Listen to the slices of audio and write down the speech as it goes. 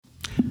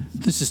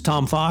This is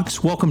Tom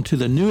Fox. Welcome to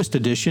the newest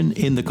edition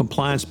in the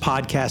Compliance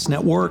Podcast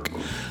Network.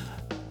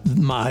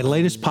 My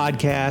latest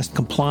podcast,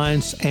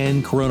 Compliance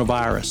and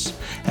Coronavirus.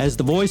 As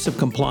the voice of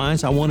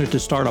compliance, I wanted to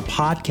start a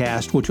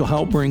podcast which will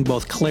help bring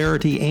both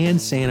clarity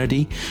and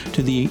sanity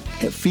to the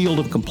field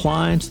of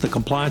compliance, the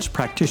compliance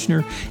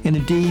practitioner, and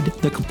indeed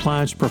the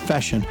compliance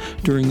profession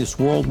during this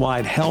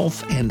worldwide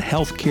health and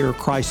healthcare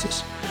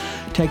crisis.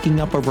 Taking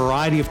up a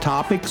variety of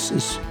topics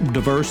as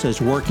diverse as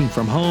working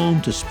from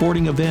home to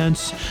sporting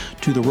events,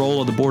 to the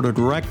role of the board of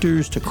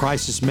directors, to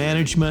crisis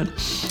management,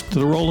 to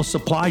the role of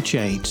supply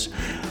chains.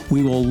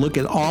 We will look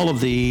at all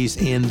of these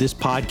in this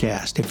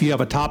podcast. If you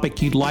have a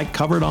topic you'd like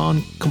covered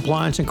on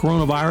compliance and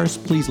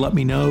coronavirus, please let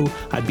me know.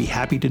 I'd be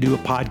happy to do a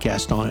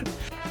podcast on it.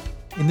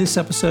 In this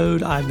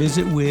episode, I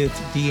visit with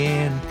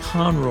Deanne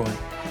Conroy.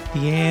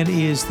 Deanne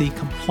is the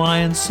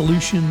Compliance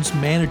Solutions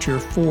Manager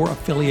for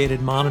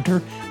Affiliated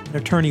Monitor, an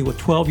attorney with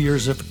 12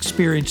 years of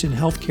experience in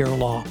healthcare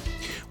law.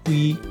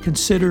 We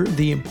consider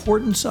the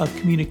importance of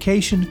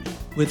communication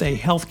with a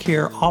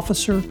healthcare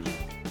officer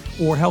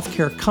or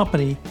healthcare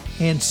company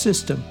and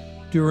system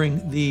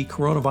during the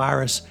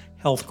coronavirus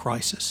health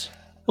crisis.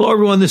 Hello,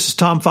 everyone. This is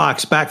Tom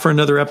Fox back for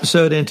another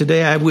episode. And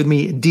today I have with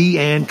me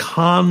Deanne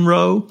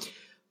Conroy.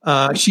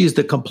 She is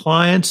the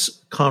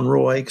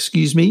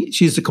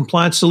She's the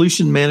Compliance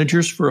Solution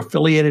Managers for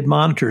Affiliated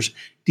Monitors.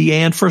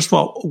 Deanne, first of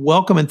all,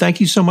 welcome and thank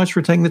you so much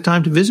for taking the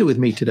time to visit with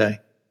me today.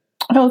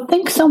 Oh,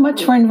 thanks so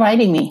much for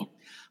inviting me.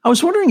 I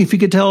was wondering if you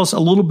could tell us a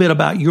little bit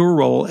about your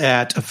role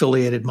at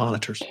Affiliated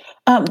Monitors.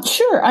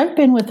 Sure. I've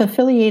been with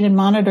Affiliated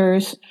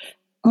Monitors,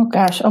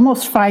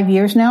 almost 5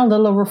 years now, a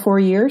little over 4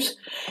 years.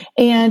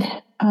 And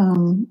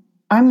I'm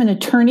an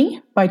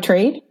attorney by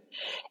trade.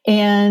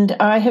 And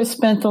I have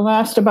spent the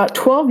last about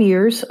 12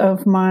 years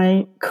of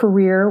my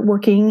career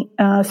working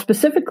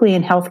specifically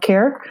in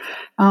healthcare.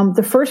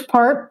 The first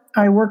part,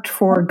 I worked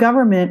for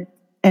government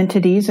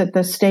entities at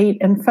the state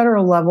and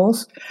federal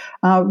levels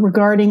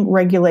regarding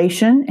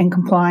regulation and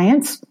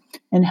compliance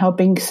and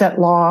helping set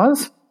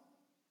laws.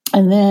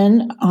 And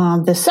then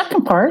the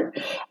second part,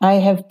 I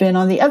have been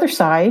on the other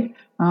side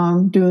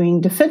doing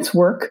defense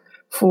work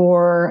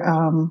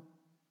for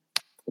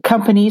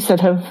companies that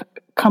have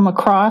come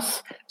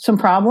across some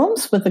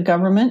problems with the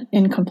government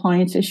in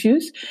compliance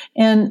issues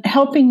and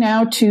helping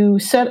now to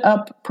set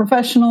up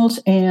professionals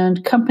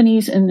and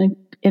companies in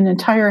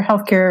entire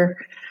healthcare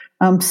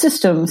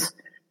systems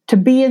to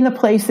be in the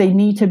place they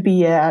need to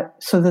be at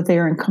so that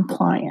they're in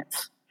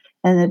compliance.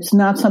 And it's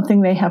not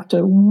something they have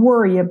to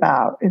worry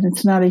about. And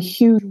it's not a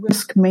huge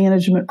risk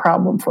management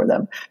problem for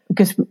them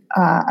because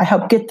I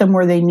help get them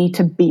where they need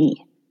to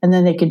be. And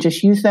then they can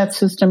just use that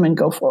system and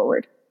go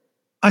forward.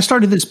 I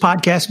started this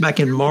podcast back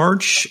in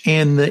March,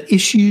 and the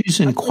issues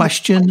and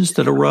questions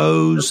that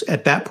arose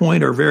at that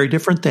point are very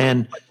different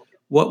than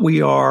what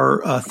we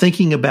are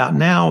thinking about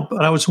now.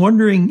 But I was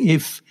wondering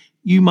if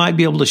you might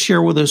be able to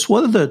share with us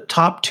what are the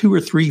top 2 or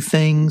 3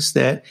 things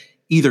that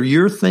either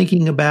you're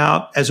thinking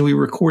about as we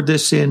record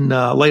this in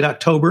late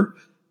October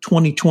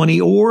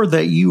 2020, or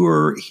that you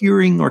are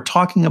hearing or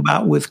talking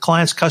about with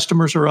clients,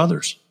 customers, or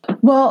others?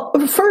 Well,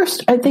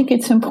 first, I think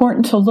it's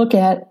important to look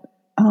at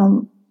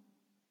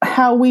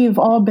how we've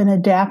all been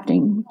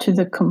adapting to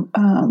the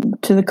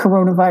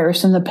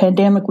coronavirus and the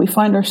pandemic we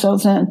find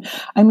ourselves in.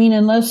 I mean,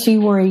 unless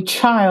you were a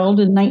child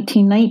in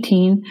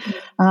 1919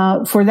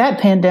 for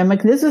that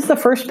pandemic, this is the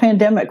first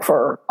pandemic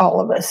for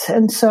all of us.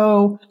 And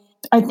so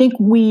I think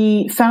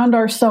we found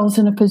ourselves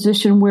in a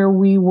position where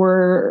we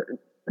were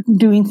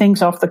doing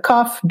things off the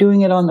cuff,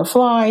 doing it on the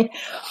fly,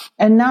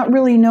 and not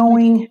really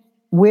knowing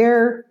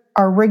where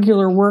our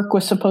regular work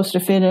was supposed to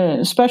fit in,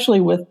 especially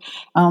with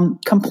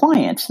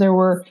compliance.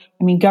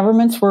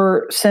 Governments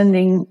were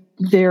sending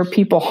their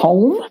people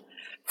home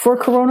for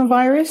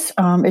coronavirus.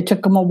 It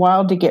took them a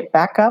while to get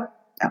back up.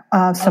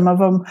 Some of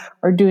them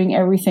are doing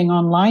everything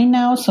online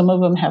now. Some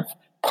of them have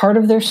part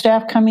of their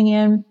staff coming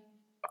in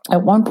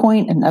at one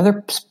point,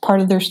 another part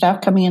of their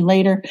staff coming in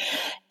later.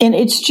 And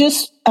it's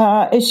just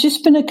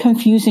been a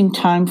confusing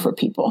time for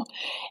people.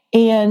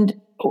 And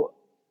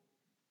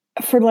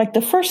for like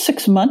the first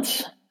 6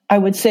 months, I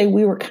would say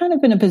we were kind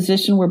of in a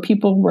position where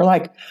people were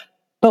like,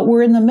 but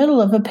we're in the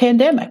middle of a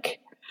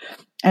pandemic.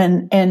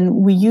 And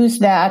we use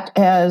that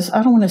as,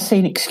 I don't want to say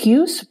an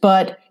excuse,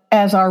 but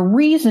as our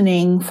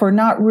reasoning for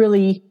not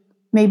really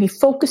maybe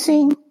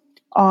focusing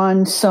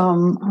on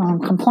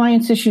some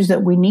compliance issues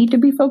that we need to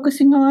be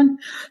focusing on.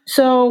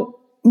 So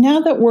now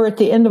that we're at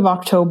the end of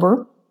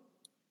October,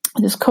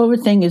 this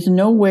COVID thing is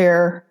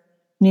nowhere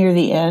near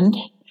the end.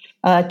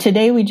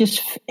 Today, we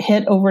just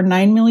hit over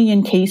 9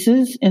 million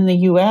cases in the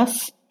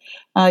U.S.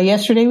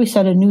 Yesterday, we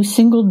set a new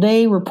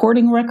single-day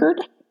reporting record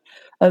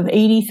of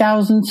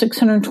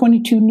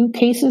 80,622 new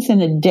cases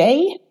in a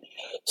day.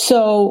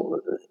 So,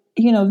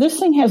 this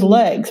thing has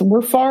legs.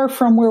 We're far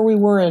from where we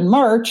were in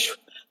March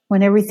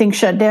when everything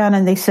shut down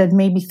and they said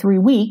maybe 3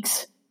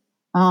 weeks.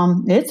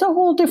 It's a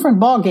whole different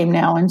ballgame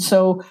now. And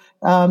so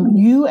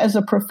you as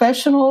a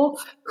professional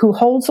who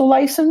holds a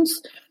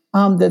license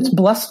that's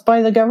blessed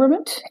by the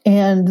government,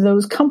 and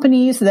those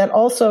companies that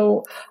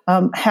also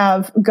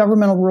have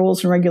governmental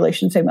rules and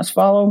regulations they must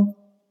follow.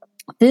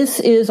 This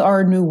is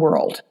our new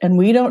world, and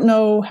we don't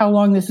know how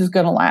long this is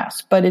going to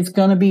last, but it's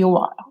going to be a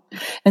while.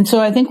 And so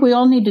I think we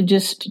all need to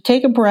just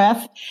take a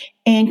breath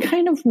and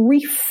kind of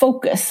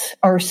refocus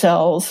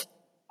ourselves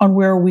on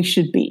where we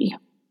should be.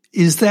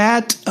 Is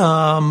that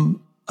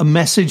a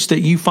message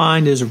that you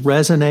find is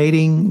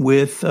resonating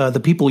with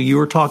the people you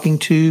are talking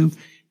to,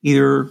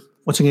 either,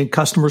 once again,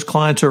 customers,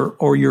 clients,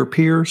 or your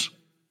peers?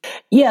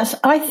 Yes,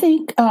 I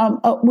think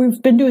we've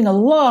been doing a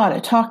lot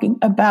of talking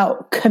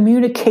about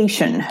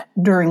communication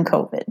during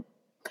COVID.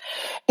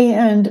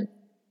 And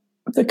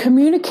the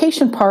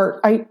communication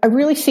part, I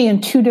really see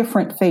in two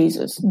different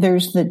phases.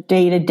 There's the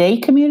day-to-day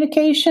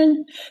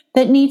communication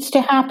that needs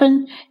to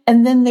happen,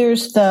 and then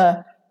there's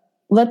the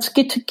let's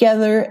get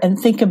together and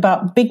think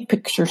about big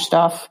picture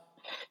stuff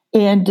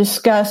and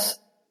discuss,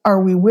 are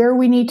we where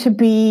we need to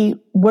be?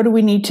 What do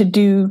we need to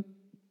do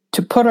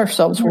to put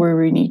ourselves where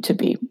we need to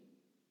be?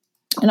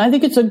 And I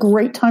think it's a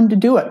great time to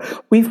do it.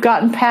 We've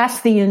gotten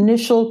past the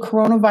initial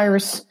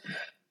coronavirus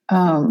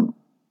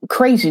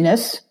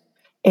craziness,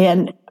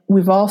 and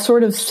we've all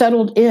sort of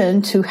settled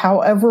into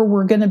however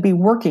we're going to be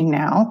working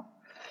now.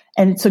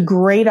 And it's a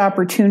great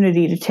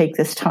opportunity to take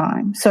this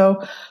time.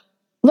 So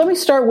let me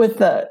start with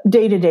the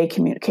day-to-day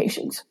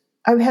communications.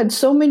 I've had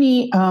so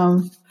many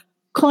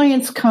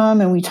clients come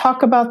and we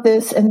talk about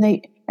this, and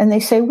they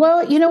say,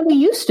 well, we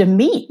used to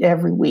meet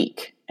every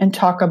week and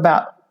talk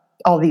about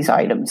all these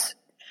items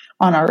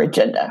on our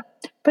agenda.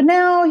 But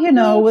now,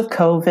 with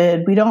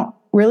COVID, we don't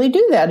really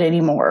do that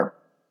anymore.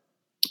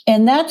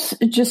 And that's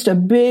just a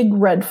big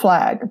red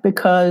flag,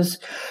 because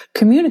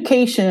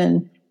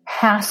communication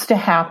has to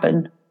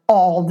happen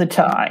all the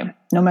time,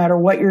 no matter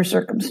what your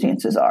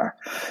circumstances are.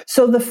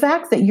 So the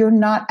fact that you're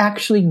not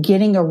actually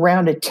getting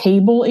around a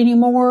table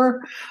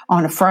anymore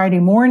on a Friday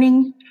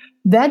morning,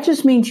 that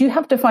just means you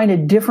have to find a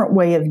different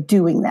way of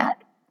doing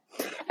that.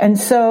 And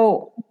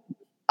so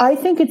I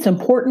think it's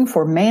important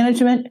for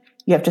management.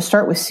 You have to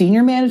start with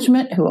senior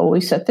management, who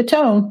always set the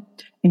tone,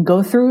 and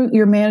go through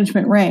your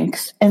management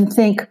ranks and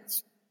think,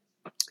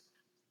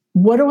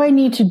 what do I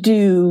need to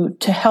do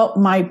to help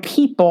my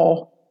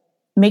people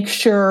make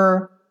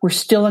sure we're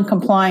still in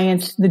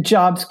compliance, the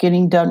job's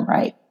getting done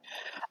right?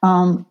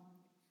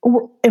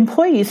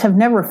 Employees have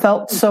never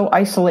felt so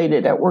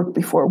isolated at work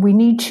before. We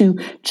need to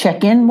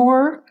check in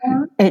more.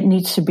 It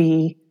needs to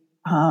be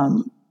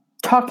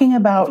talking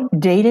about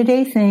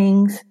day-to-day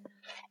things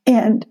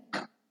and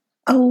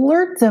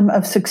alert them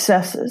of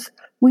successes.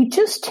 We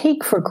just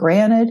take for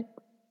granted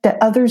that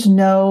others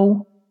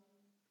know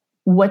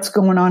what's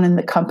going on in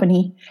the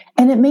company.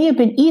 And it may have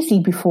been easy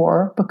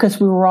before because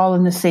we were all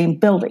in the same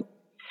building.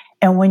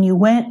 And when you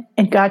went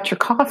and got your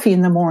coffee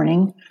in the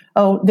morning,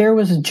 there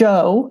was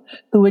Joe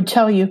who would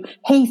tell you,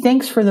 hey,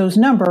 thanks for those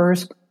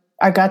numbers.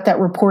 I got that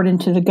report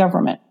into the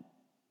government.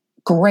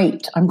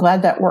 Great. I'm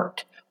glad that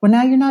worked. Well,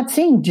 now you're not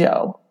seeing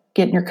Joe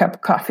getting your cup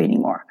of coffee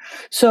anymore.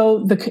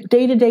 So the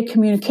day-to-day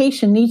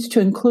communication needs to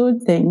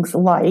include things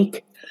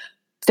like,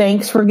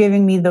 thanks for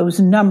giving me those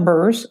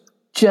numbers.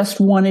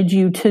 Just wanted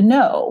you to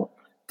know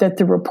that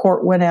the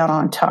report went out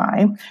on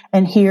time.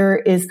 And here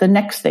is the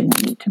next thing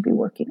we need to be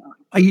working on.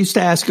 I used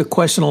to ask a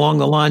question along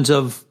the lines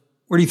of,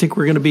 where do you think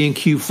we're going to be in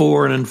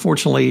Q4? And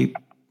unfortunately,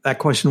 that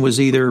question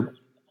was either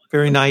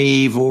very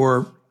naive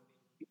or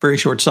very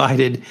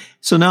short-sighted.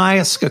 So now I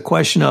ask a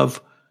question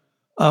of,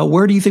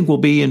 where do you think we'll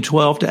be in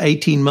 12 to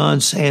 18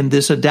 months? And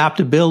this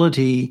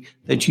adaptability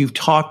that you've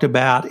talked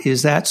about,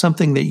 is that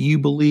something that you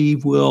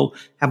believe will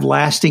have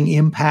lasting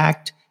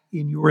impact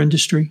in your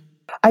industry?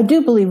 I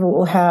do believe it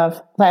will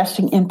have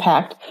lasting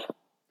impact.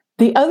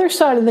 The other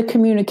side of the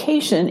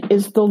communication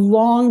is the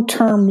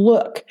long-term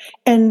look.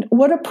 And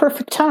what a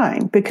perfect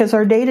time, because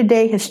our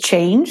day-to-day has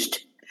changed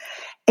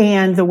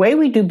and the way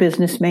we do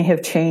business may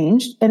have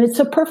changed. And it's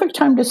a perfect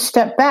time to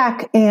step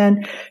back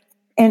and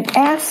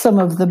ask some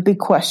of the big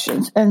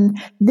questions.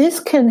 And this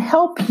can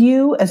help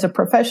you as a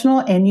professional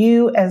and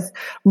you as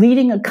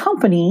leading a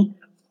company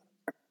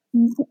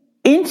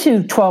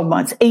into 12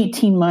 months,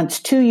 18 months,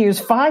 2 years,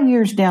 5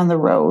 years down the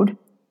road.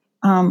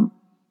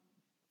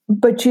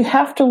 But you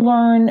have to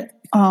learn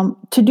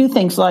to do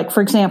things like,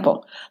 for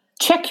example,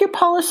 check your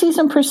policies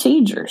and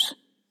procedures.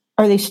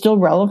 Are they still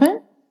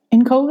relevant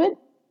in COVID?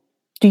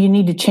 Do you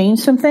need to change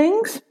some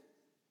things?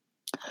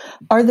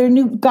 Are there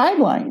new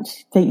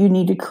guidelines that you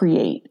need to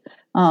create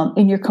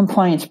in your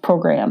compliance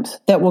programs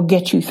that will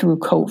get you through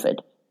COVID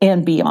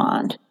and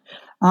beyond?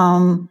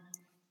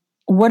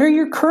 What are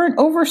your current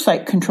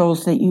oversight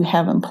controls that you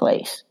have in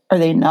place? Are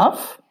they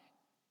enough?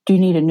 Do you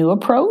need a new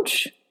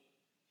approach?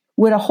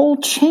 Would a whole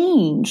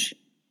change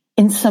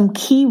in some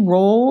key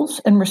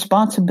roles and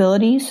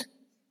responsibilities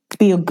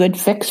be a good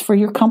fix for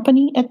your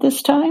company at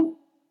this time?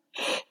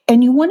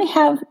 And you want to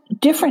have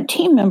different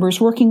team members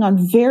working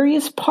on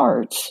various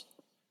parts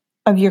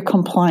of your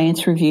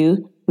compliance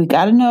review. We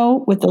got to know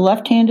what the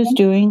left hand is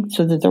doing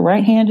so that the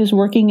right hand is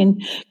working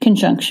in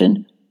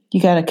conjunction.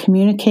 You got to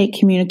communicate.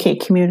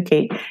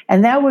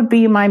 And that would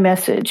be my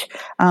message.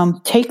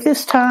 Take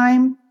this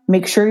time,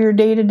 make sure your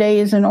day-to-day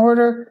is in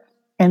order,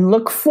 and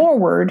look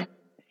forward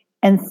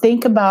and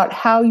think about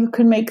how you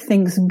can make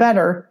things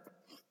better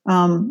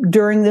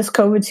during this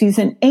COVID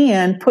season,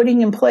 and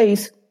putting in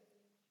place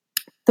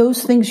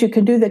those things you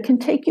can do that can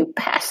take you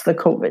past the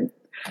COVID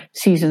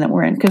season that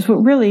we're in. Because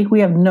we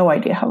have no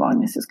idea how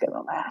long this is going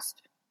to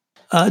last.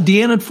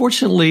 Deanna,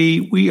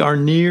 unfortunately, we are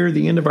near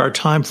the end of our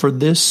time for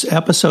this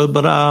episode,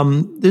 but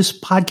this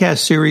podcast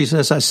series,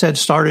 as I said,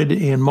 started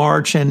in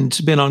March and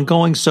it's been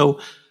ongoing. So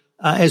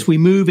as we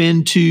move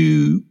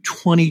into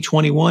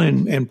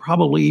 2021 and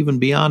probably even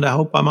beyond, I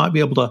hope I might be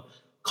able to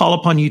call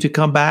upon you to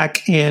come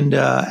back and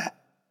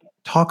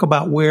talk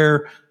about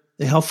where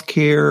the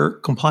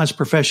healthcare compliance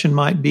profession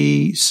might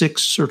be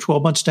 6 or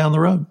 12 months down the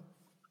road.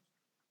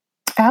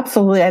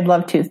 Absolutely. I'd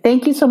love to.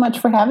 Thank you so much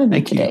for having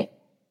me today.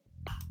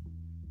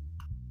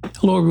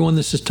 Hello, everyone.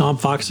 This is Tom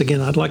Fox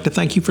again. I'd like to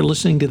thank you for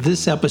listening to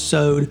this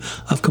episode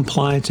of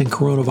Compliance and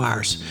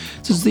Coronavirus.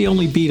 This is the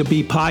only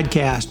B2B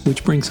podcast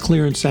which brings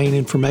clear and sane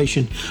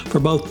information for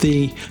both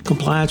the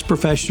compliance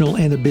professional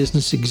and the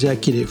business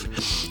executive.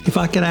 If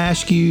I could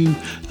ask you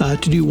to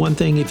do one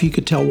thing, if you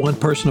could tell one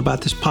person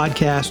about this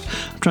podcast,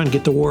 I'm trying to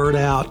get the word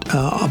out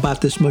about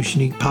this most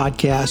unique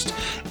podcast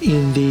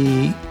in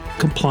the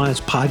Compliance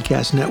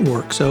Podcast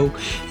Network. So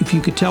if you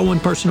could tell one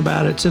person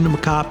about it, send them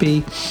a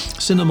copy,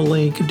 send them a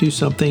link, do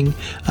something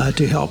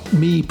to help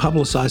me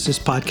publicize this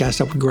podcast,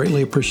 I would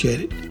greatly appreciate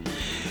it.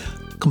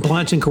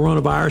 Compliance and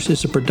Coronavirus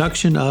is a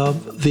production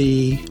of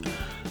the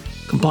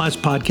Compliance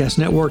Podcast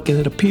Network, and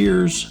it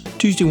appears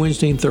Tuesday,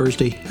 Wednesday, and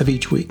Thursday of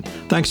each week.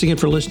 Thanks again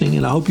for listening,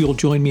 and I hope you'll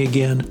join me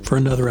again for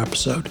another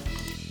episode.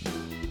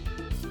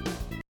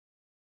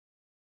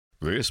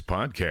 This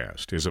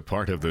podcast is a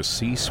part of the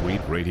C-Suite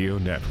Radio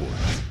Network.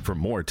 For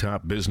more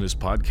top business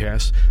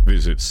podcasts,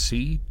 visit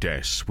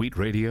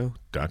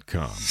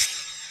c-suiteradio.com.